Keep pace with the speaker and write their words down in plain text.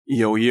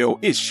Yo,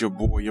 it's your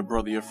boy, your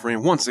brother, your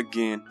friend, once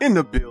again in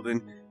the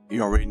building.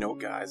 You already know,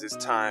 guys, it's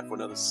time for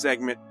another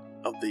segment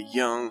of the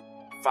Young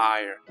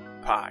Fire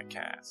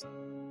Podcast,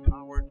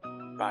 powered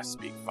by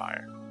Speak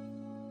Fire.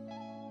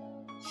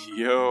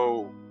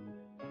 Yo,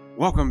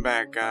 welcome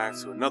back,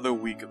 guys, to another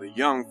week of the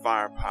Young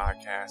Fire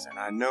Podcast. And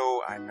I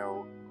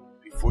know,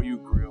 before you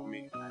grill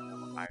me, I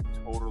know I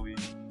totally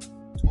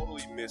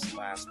missed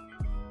last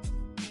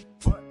week.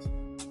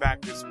 But back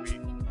this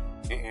week,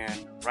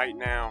 and right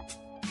now,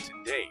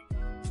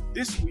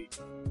 this week,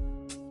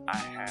 I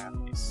have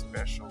a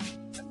special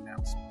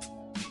announcement.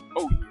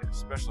 Oh yeah,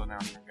 special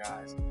announcement,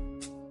 guys.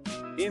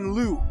 In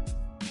lieu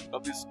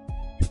of this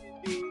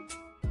pending,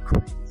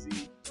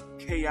 crazy,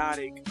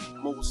 chaotic,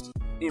 most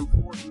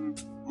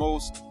important,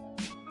 most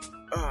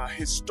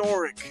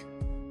historic,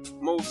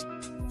 most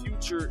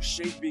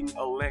future-shaping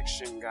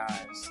election,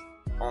 guys,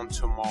 on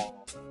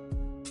tomorrow.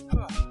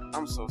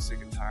 I'm so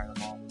sick and tired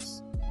of all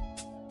this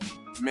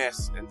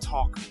mess and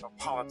talk of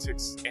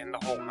politics and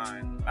the whole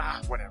nine.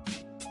 Whatever.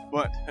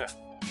 But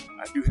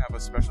I do have a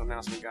special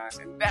announcement, guys,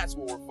 and that's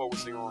what we're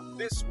focusing on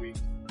this week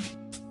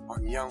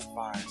on Young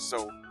Fire.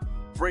 So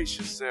brace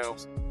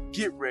yourselves,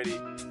 get ready,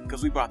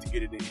 because we about to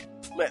get it in.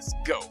 Let's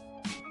go.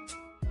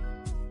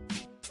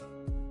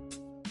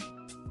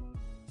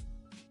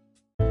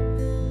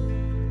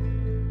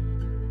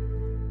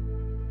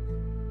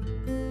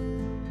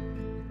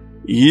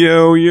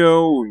 Yo,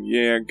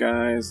 yeah,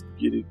 guys,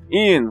 get it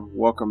in.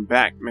 Welcome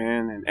back,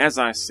 man. And as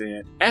I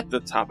said at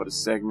the top of the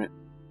segment,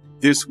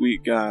 this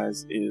week,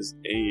 guys, is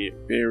a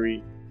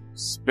very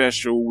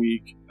special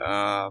week.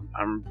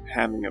 I'm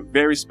having a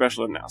very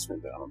special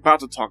announcement that I'm about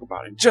to talk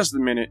about in just a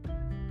minute.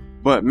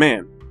 But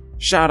man,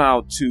 shout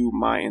out to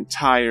my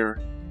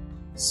entire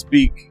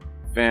Speak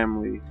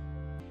Family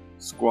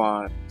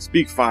squad.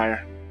 Speak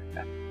Fire.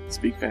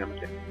 Speak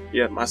Family.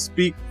 Yeah, my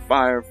Speak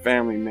Fire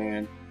family,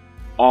 man.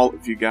 All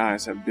of you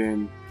guys have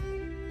been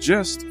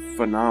just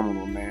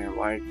phenomenal, man.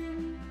 Like,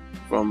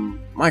 from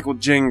Michael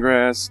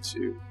Gingras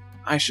to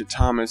Aisha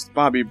Thomas,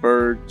 Bobby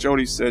Bird,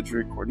 Jody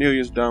Cedric,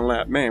 Cornelius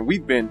Dunlap. Man,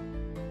 we've been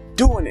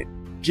doing it,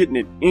 getting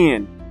it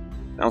in.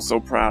 I'm so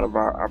proud of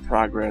our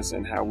progress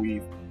and how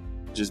we've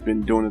just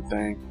been doing the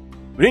thing.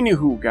 But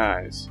anywho,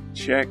 guys,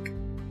 check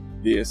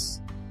this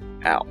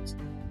out.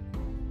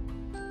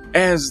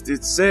 As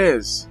it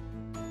says,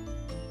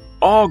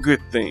 all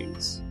good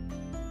things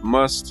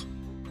must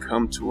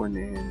come to an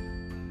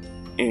end,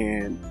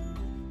 and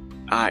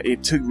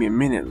it took me a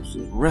minute. I was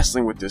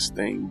wrestling with this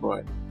thing,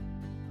 but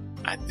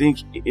I think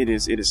it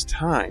is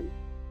time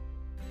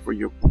for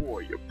your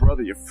boy, your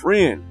brother, your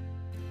friend,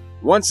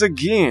 once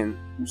again,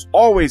 who's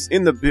always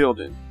in the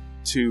building,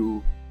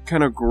 to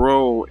kind of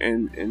grow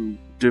and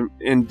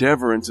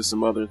endeavor into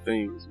some other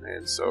things,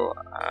 man. So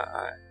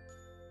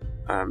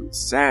I'm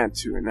sad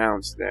to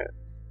announce that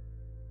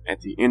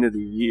at the end of the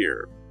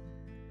year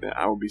that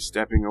I will be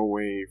stepping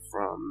away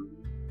from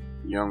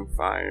Young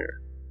Fire,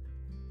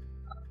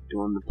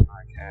 doing the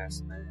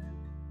podcast, man,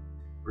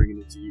 bringing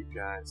it to you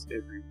guys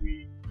every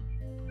week.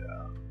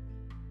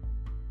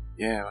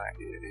 And,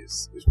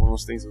 it's one of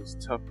those things. It was a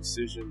tough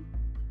decision.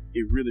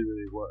 It really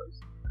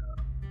was.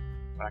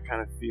 But I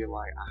kind of feel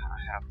like I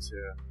have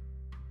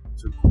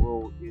to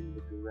grow in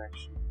the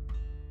direction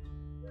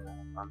that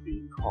I'm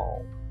being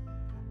called,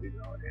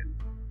 and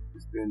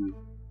it's been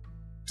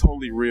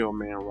totally real,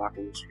 man,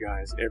 rocking with you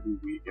guys every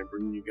week and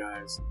bringing you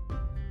guys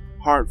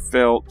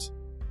heartfelt,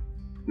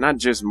 not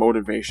just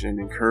motivation and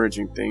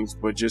encouraging things,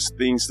 but just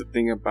things to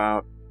think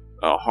about,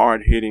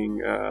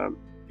 hard-hitting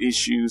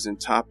issues and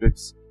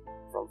topics,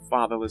 from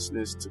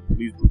fatherlessness to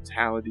police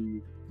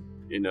brutality,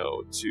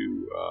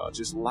 to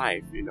just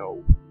life,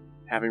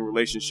 having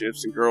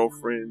relationships and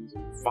girlfriends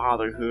and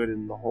fatherhood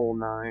and the whole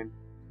nine.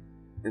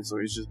 And so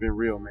it's just been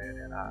real, man,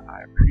 and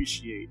I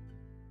appreciate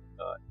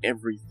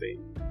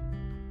everything,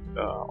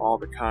 all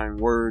the kind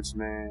words,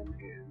 man,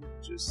 and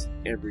just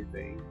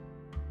everything.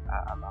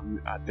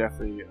 I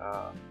definitely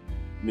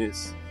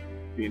miss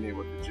being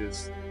able to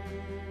just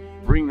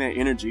bring that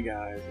energy,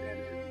 guys, and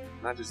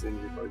not just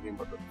energy,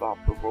 but the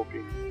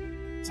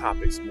thought-provoking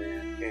topics,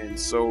 man. And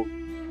so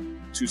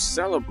to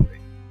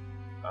celebrate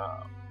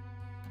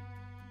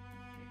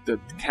the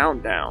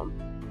countdown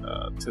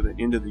to the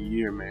end of the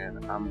year, man,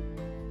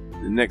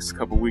 the next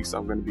couple weeks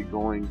I'm going to be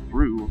going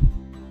through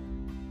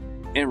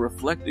and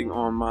reflecting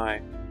on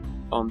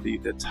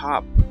the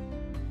top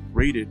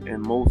rated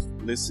and most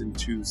listened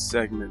to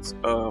segments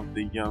of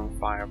the Young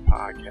Fire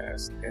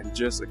Podcast, and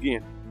just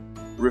again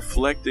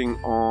reflecting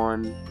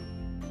on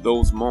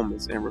those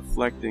moments and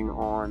reflecting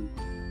on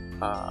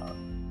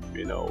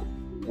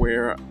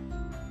where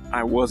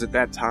I was at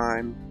that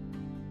time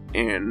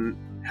and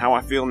how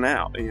I feel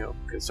now,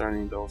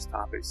 concerning those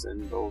topics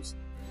and those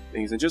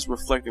things, and just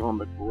reflecting on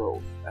the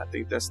growth. I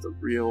think that's the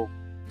real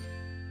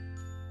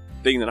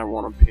thing that I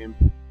want to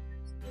pinpoint,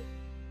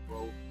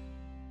 growth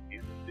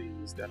and the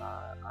things that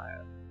I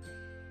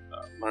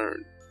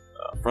learned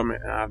from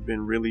it. And I've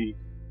been really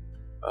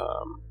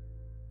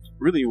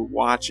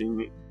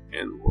watching,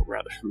 and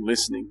rather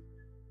listening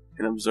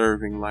and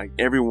observing like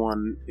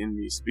everyone in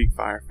the Speak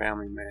Fire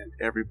family, man,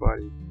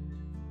 everybody,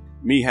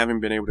 me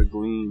having been able to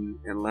glean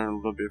and learn a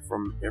little bit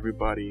from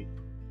everybody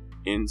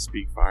in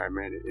Speak Fire,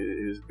 man,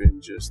 it has been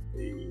just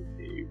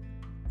a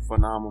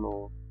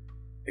phenomenal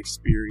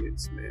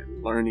experience,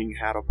 man. Learning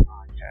how to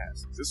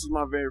podcast. This was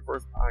my very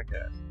first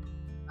podcast.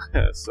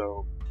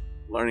 So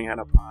learning how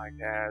to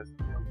podcast,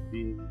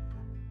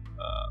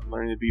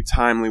 learning to be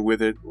timely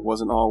with it.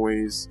 Wasn't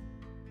always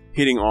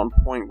hitting on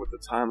point with the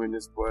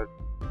timeliness, but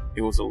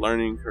it was a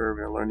learning curve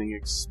and a learning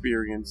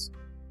experience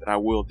that I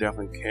will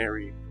definitely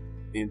carry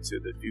into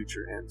the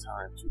future and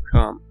time to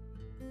come.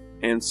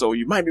 And so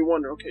you might be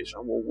wondering, okay,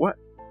 Sean, well, what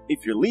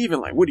if you're leaving?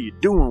 Like, what are you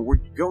doing? Where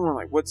are you going?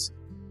 Like, what's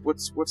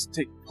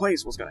taking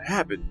place? What's going to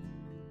happen?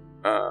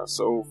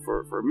 So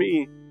for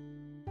me,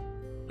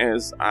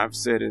 as I've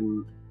said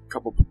in a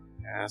couple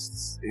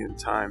podcasts in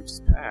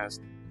times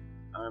past,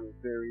 I'm a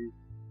very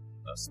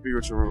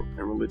spiritual and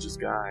religious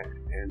guy,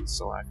 and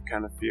so I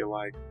kind of feel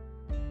like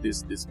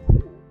this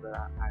pull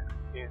that I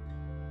can't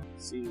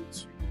seem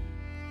to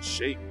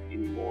shake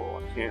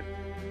anymore. I can't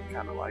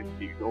kind of like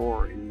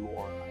ignore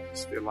anymore. I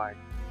just feel like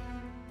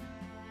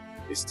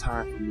it's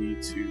time for me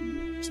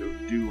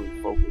to do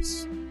and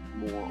focus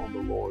more on the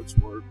Lord's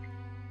work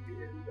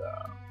and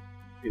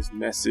His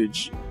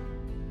message,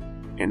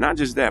 and not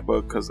just that,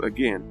 but because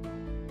again,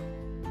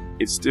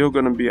 it's still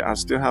going to be, I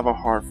still have a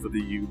heart for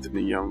the youth and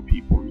the young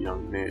people and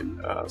young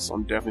men. So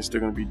I'm definitely still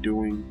going to be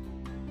doing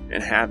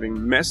and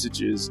having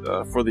messages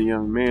for the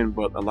young men,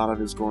 but a lot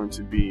of it's going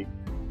to be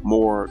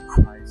more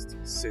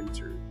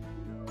Christ-centered,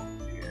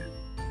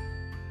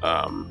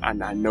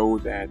 and I know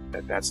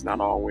that's not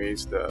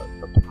always the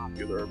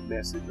popular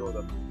message or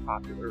the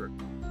popular,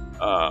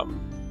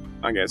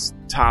 I guess,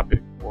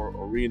 topic or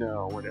arena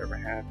or whatever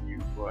have you,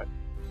 but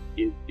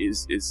it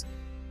is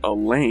a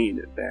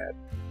lane that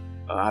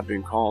I've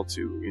been called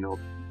to,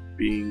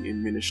 being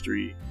in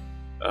ministry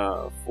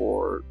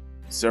for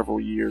several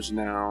years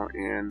now,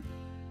 and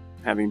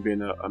having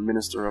been a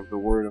minister of the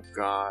Word of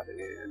God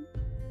and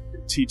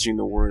teaching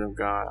the Word of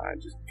God, I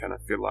just kind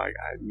of feel like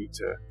I need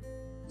to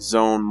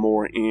zone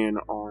more in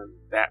on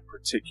that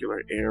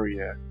particular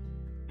area,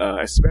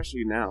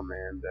 especially now,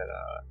 man, that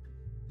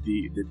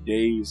the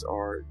days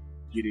are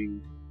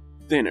getting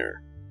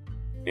thinner.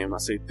 And when I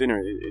say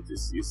thinner,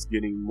 it's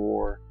getting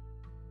more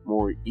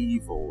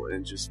evil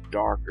and just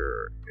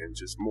darker and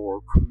just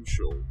more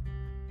crucial,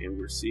 and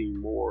we're seeing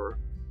more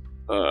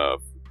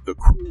of the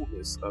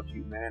cruelness of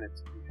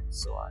humanity. And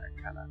so I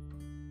kind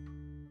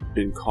of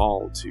been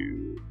called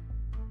to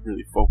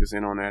really focus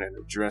in on that and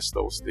address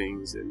those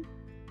things and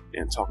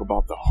talk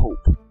about the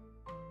hope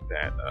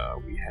that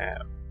we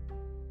have.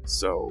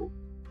 So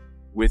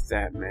with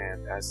that,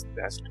 man, that's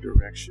the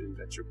direction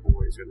that your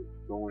boy is going to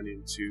be going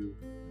into.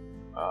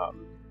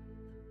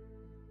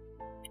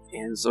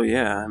 And so,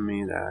 yeah, I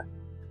mean,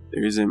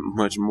 there isn't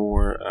much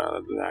more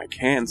that I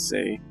can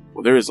say.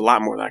 Well, there is a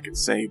lot more that I can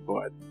say,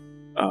 but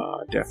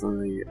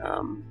definitely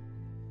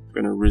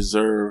going to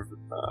reserve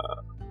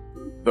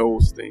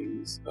those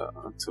things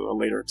until a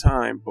later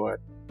time. But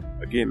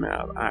again,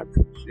 man, I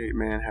appreciate,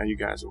 man, how you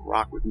guys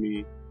rock with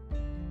me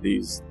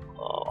these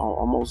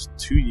almost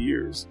 2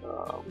 years.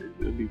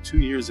 It'll be 2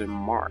 years in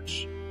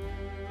March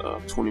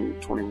of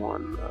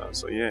 2021.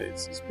 So yeah,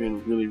 it's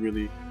been really,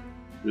 really,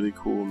 really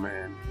cool,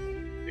 man.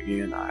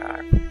 Again, I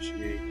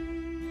appreciate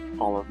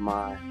all of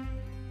my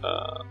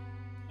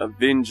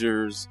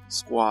Avengers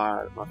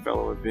squad, my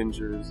fellow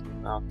Avengers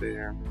out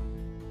there.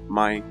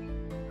 Mike,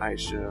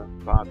 Aisha,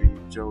 Bobby,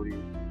 Jody,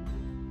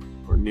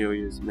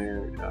 Cornelius,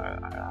 man,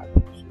 I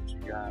appreciate you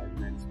guys,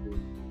 man. It's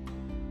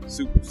been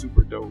super,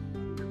 super dope,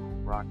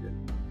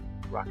 rocking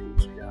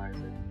with you guys,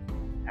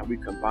 and we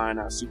combine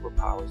our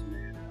superpowers,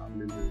 man. I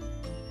remember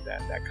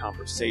that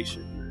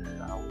conversation,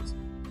 man. I was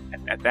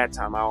at that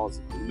time I was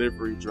a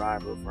delivery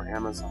driver for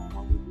Amazon.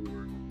 We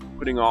were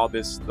putting all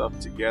this stuff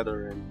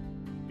together and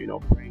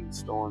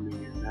brainstorming,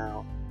 and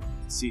now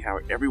to see how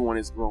everyone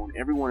has grown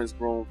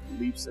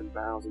leaps and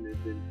bounds, and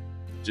they've been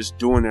just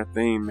doing their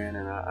thing, man.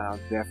 And I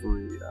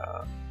definitely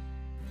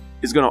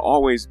it's gonna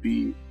always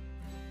be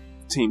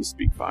Team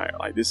Speak Fire.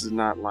 Like, this is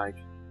not like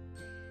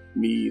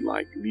me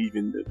like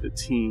leaving the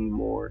team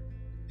or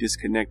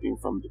disconnecting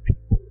from the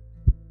people.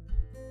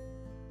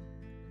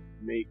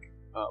 Make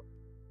up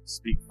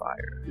Speak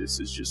Fire. This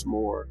is just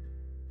more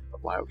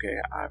of like, okay,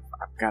 I've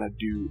got to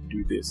do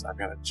this. I've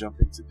got to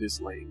jump into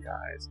this lane,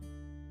 guys.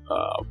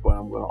 But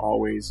I'm going to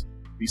always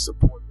be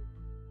supportive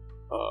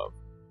of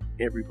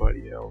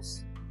everybody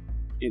else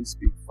in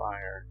Speak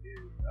Fire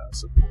and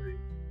supporting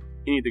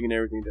anything and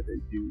everything that they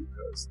do,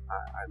 because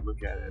I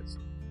look at it as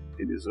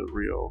it is a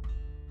real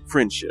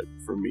friendship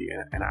for me,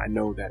 and I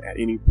know that at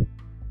any point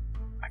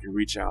I can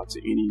reach out to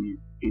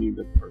any of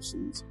the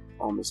persons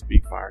on the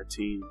Speak Fire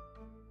team,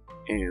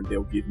 and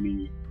they'll give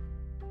me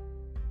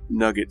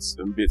nuggets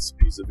and bits,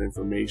 pieces of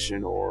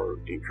information or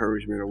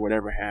encouragement or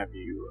whatever have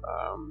you,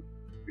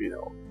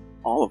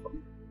 all of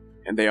them,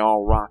 and they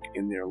all rock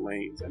in their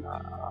lanes, and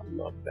I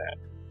love that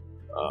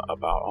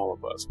about all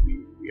of us.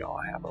 We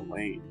all have a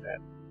lane that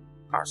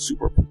our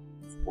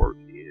superpowers work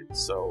in, in.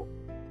 So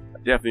I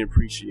definitely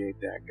appreciate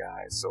that,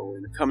 guys. So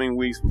in the coming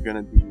weeks, we're going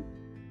to be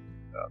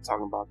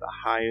talking about the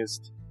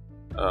highest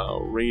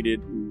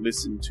rated,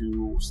 listened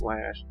to /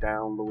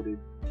 downloaded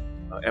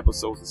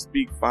episodes of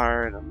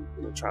Speakfire, and I'm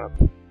going to try to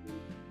put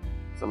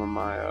some of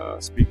my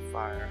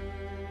Speakfire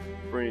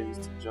friends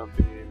to jump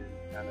in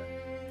and kind of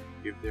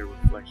give their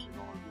reflection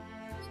on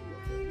this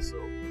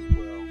episode as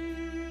well.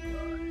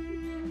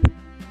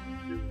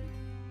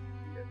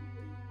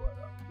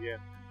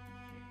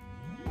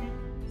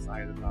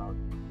 Excited about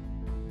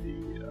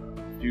the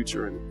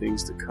future and the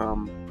things to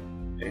come.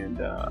 And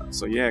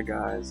so yeah,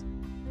 guys,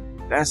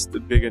 that's the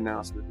big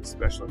announcement, the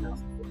special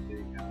announcement for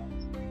today,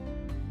 guys.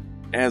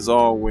 As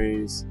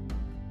always,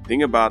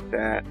 think about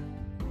that.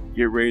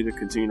 Get ready to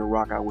continue to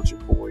rock out with your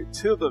boy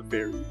till the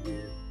very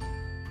end.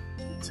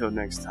 Until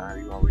next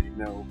time, you already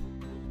know.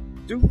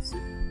 Deuces.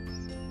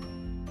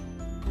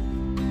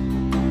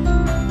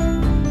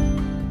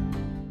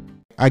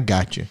 I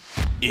got you.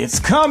 It's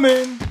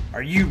coming.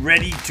 Are you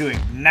ready to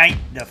ignite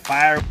the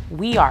fire?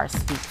 We are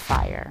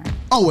Speakfire.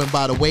 Oh, and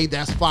by the way,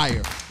 that's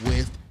fire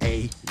with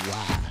a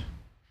Y.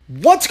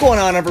 What's going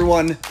on,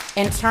 everyone?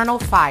 Internal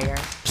fire.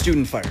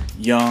 Student fire.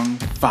 Young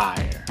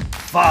fire.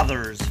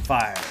 Father's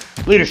fire.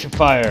 Leadership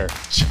fire.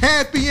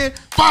 Champion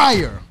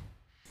fire.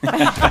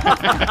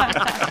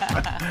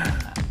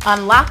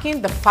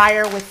 Unlocking the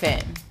fire within.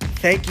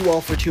 Thank you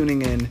all for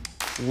tuning in.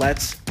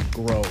 Let's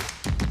grow.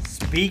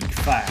 Speak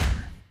fire.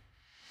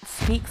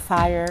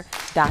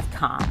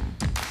 Speakfire.com.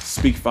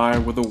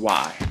 Speakfire with a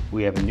Y.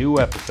 We have a new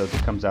episode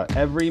that comes out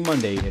every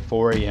Monday at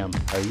 4 a.m.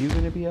 Are you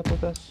going to be up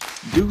with us?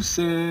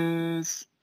 Deuces.